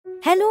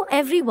Hello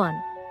everyone.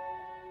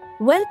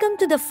 Welcome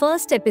to the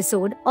first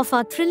episode of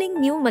our thrilling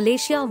new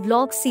Malaysia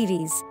vlog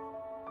series.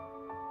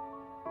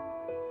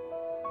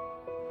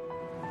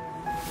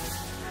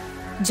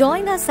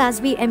 Join us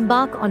as we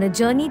embark on a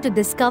journey to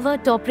discover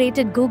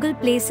top-rated Google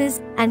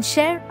places and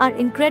share our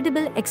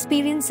incredible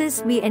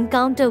experiences we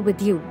encounter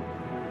with you.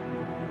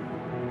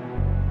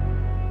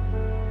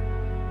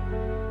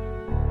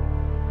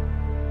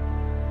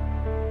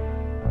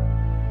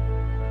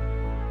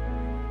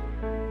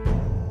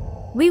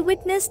 We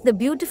witnessed the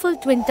beautiful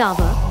Twin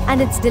Tower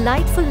and its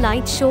delightful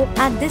light show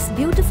at this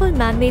beautiful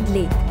man-made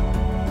lake.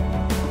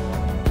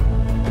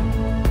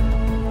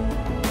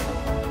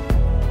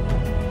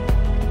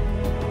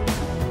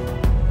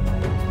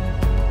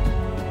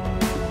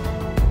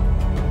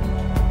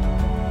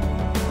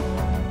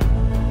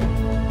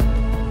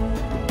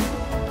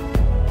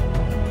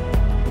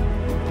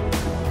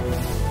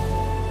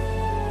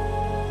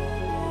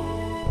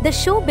 The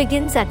show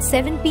begins at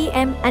 7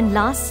 p.m. and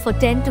lasts for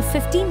 10 to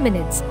 15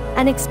 minutes,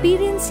 an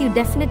experience you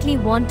definitely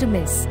want to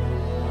miss.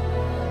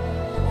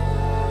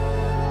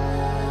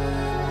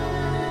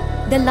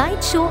 The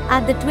light show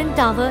at the Twin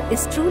Tower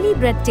is truly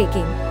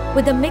breathtaking,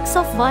 with a mix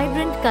of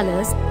vibrant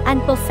colors and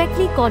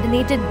perfectly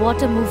coordinated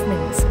water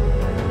movements.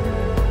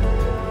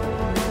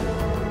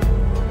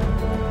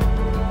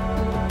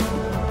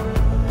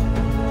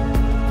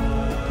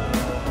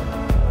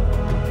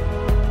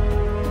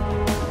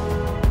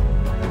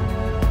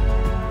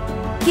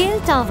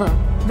 KLTower,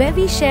 where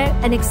we share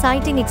an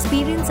exciting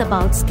experience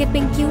about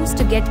skipping queues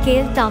to get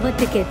KLTower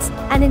tickets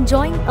and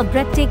enjoying a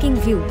breathtaking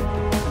view.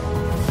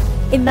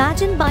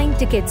 Imagine buying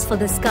tickets for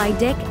the Sky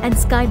Deck and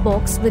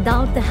Skybox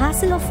without the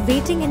hassle of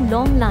waiting in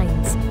long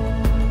lines.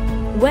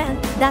 Well,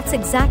 that's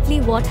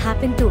exactly what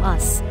happened to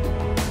us.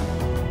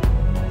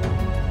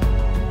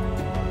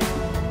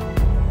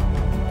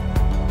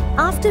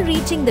 After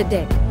reaching the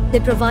deck, they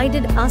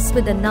provided us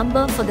with a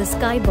number for the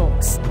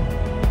Skybox.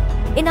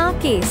 In our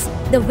case,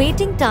 the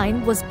waiting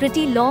time was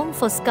pretty long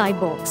for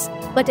Skybox,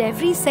 but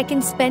every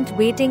second spent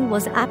waiting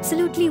was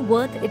absolutely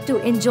worth it to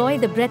enjoy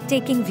the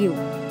breathtaking view.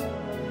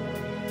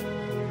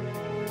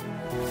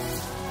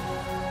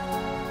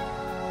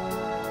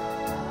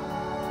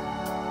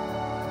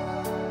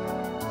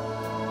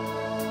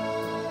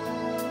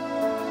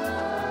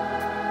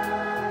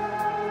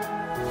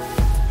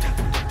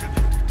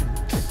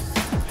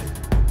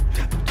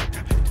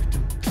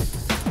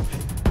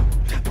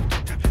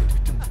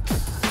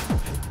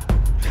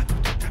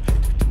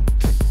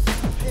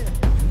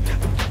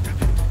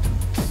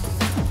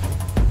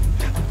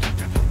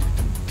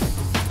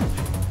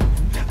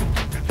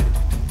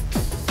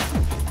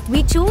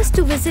 We chose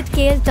to visit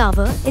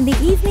KLTower in the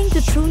evening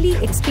to truly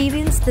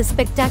experience the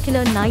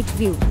spectacular night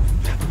view.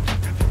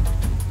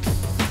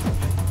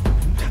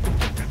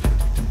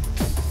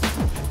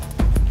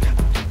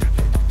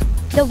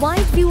 The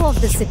wide view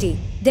of the city,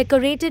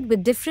 decorated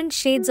with different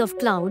shades of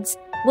clouds,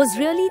 was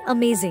really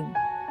amazing.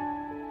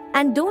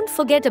 And don't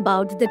forget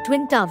about the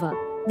Twin Tower.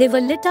 They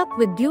were lit up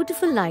with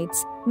beautiful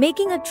lights,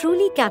 making a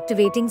truly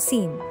captivating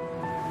scene.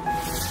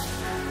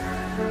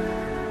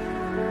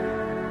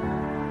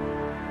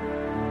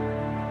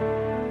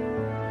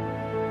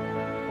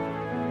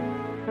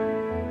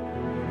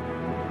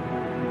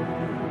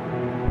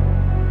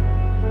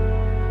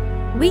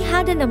 We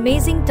had an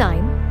amazing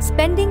time,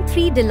 spending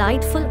 3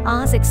 delightful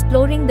hours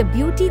exploring the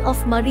beauty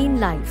of marine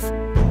life.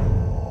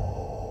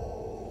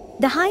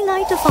 The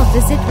highlight of our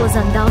visit was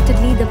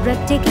undoubtedly the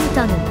breathtaking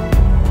tunnel.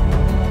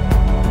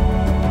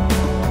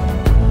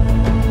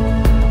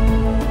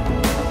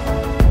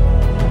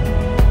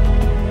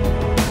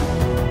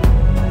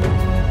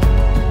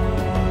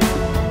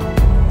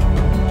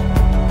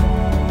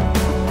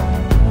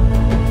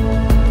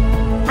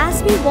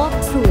 As we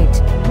walked through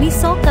it, we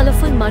saw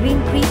colorful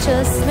marine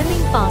creatures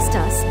swimming past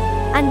us,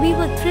 and we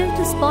were thrilled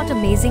to spot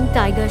amazing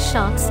tiger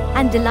sharks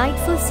and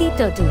delightful sea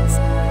turtles.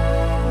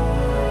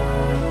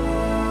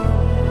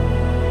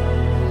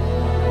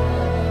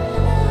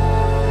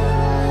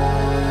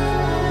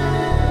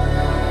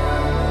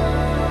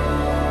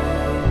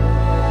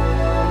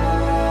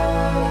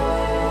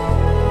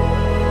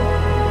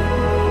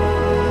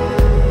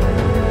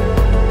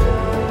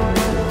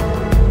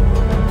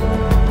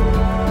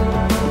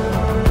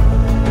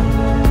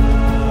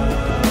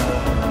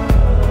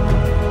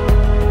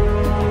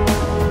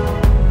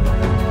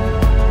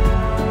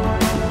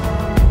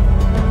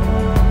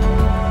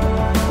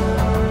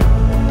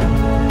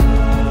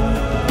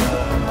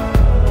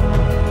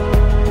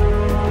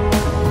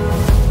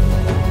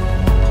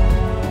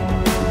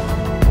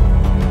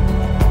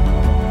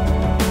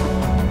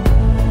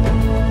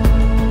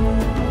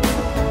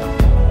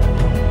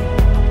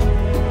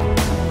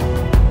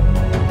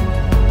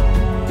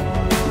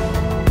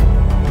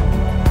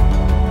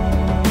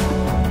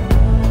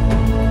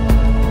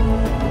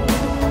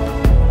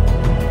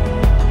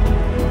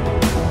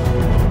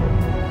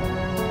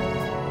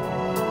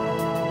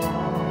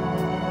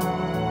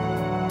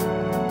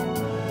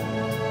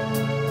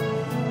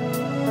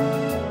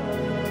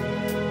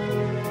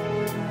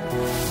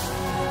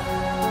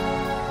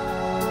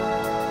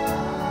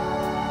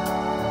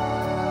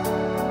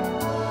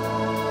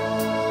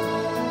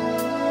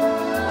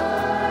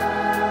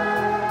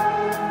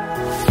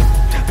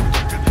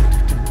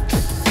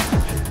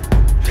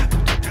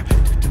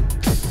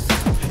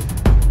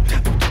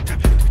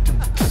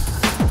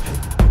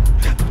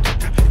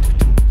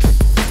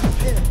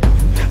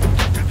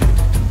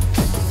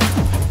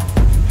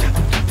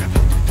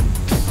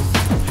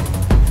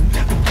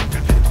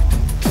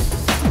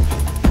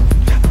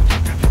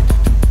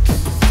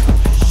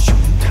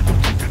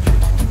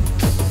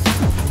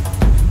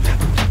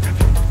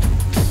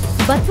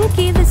 Batu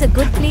Cave is a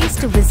good place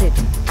to visit,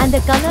 and the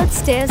colored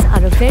stairs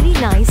are a very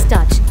nice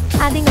touch,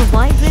 adding a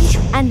vibrant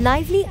and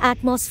lively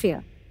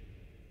atmosphere.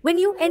 When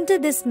you enter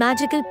this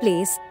magical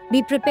place,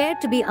 be prepared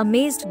to be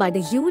amazed by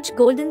the huge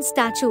golden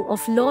statue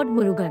of Lord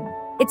Murugan.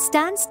 It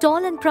stands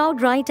tall and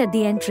proud right at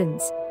the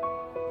entrance.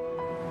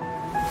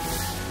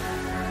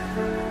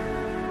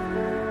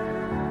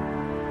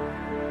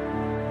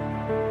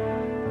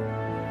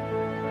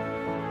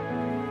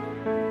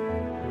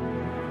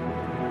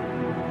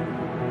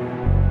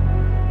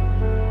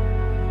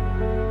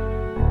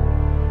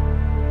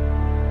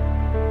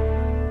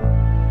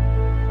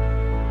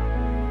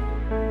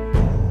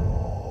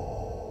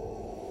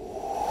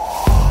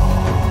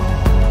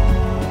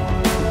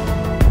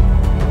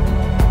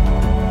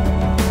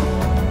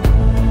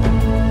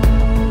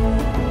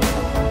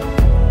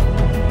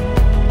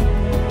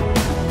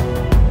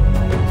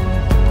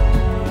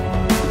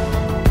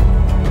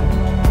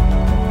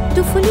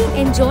 To fully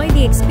enjoy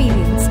the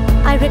experience,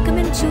 I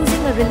recommend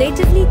choosing a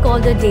relatively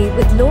colder day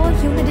with lower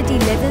humidity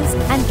levels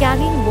and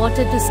carrying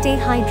water to stay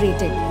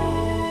hydrated.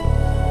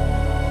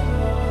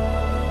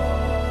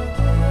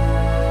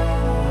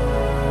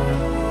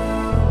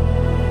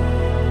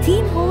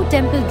 Teen Ho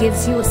Temple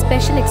gives you a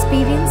special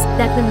experience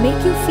that will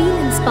make you feel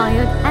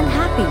inspired and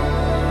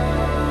happy.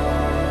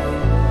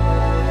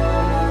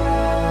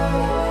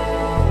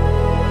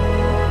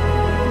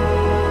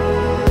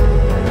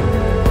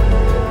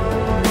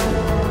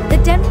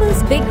 The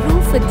temple's big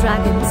roof with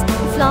dragons,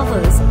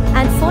 flowers,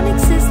 and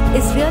phoenixes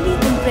is really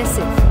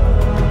impressive.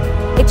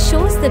 It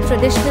shows the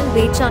traditional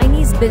way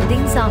Chinese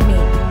buildings are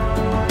made.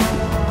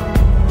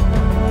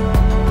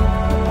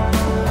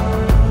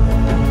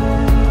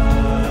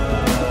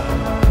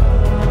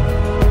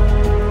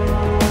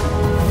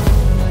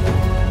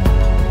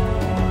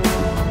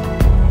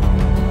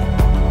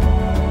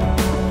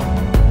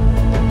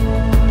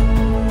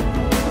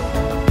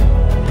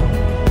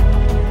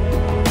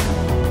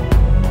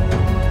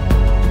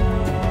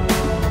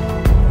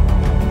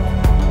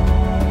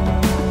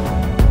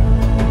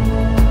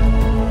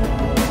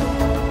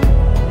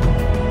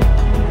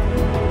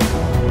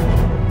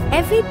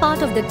 Every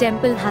part of the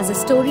temple has a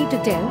story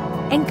to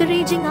tell,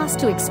 encouraging us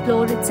to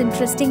explore its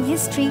interesting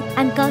history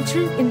and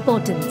cultural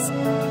importance.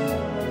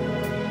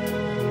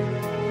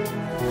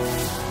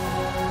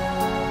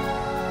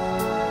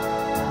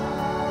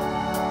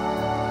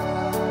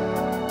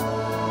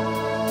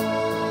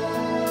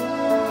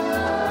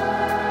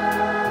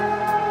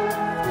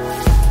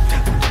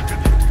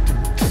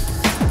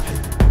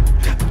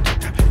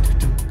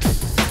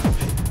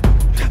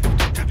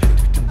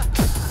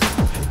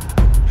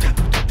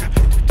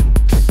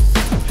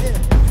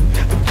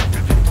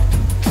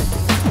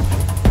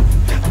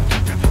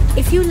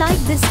 If you like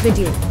this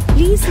video,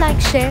 please like,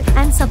 share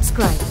and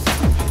subscribe.